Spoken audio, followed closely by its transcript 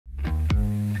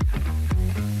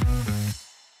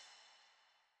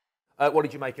What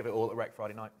did you make of it all at Rec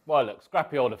Friday night? Well, look,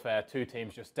 scrappy old affair, two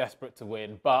teams just desperate to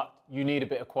win, but you need a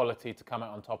bit of quality to come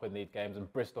out on top in these games,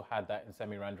 and Bristol had that in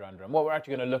Semi Radradra. And what we're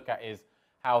actually going to look at is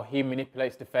how he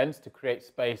manipulates defence to create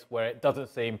space where it doesn't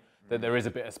seem that there is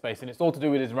a bit of space, and it's all to do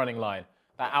with his running line.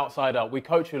 That outside up, we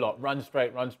coach you a lot, run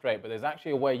straight, but there's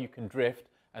actually a way you can drift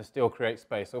and still create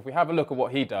space. So if we have a look at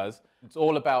what he does, it's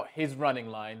all about his running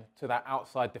line to that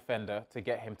outside defender to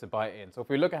get him to bite in. So if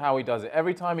we look at how he does it,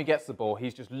 every time he gets the ball,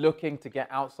 he's just looking to get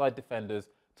outside defenders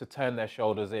to turn their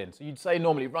shoulders in. So you'd say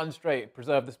normally run straight,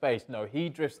 preserve the space. No, he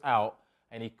drifts out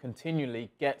and he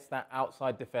continually gets that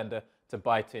outside defender to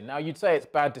bite in. Now you'd say it's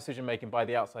bad decision making by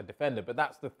the outside defender, but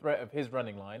that's the threat of his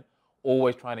running line,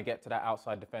 always trying to get to that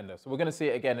outside defender. So we're going to see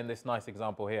it again in this nice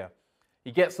example here.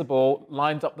 He gets the ball,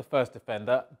 lines up the first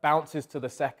defender, bounces to the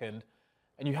second,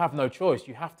 and you have no choice.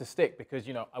 You have to stick because,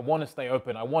 you know, I want to stay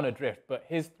open, I want to drift, but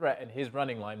his threat and his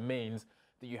running line means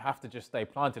that you have to just stay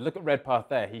planted. Look at Redpath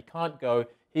there. He can't go,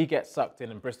 he gets sucked in,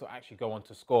 and Bristol actually go on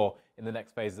to score in the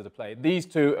next phase of the play. These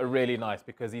two are really nice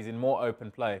because he's in more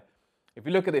open play. If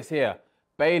you look at this here,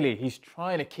 Bailey, he's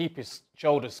trying to keep his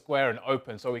shoulders square and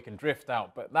open so he can drift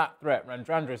out, but that threat,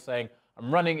 Radradra is saying,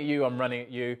 I'm running at you, I'm running at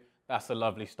you. That's a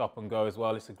lovely stop and go as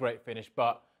well. It's a great finish,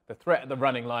 but the threat of the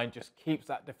running line just keeps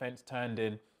that defence turned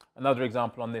in. Another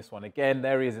example on this one. Again,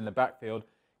 there he is in the backfield.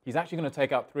 He's actually going to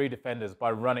take out 3 defenders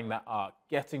by running that arc,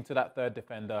 getting to that 3rd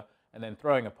defender, and then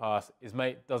throwing a pass. His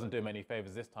mate doesn't do him any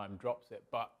favours this time, drops it.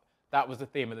 But that was the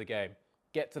theme of the game.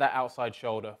 Get to that outside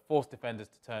shoulder, force defenders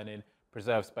to turn in,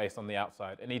 preserve space on the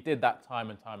outside. And he did that time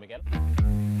and time again.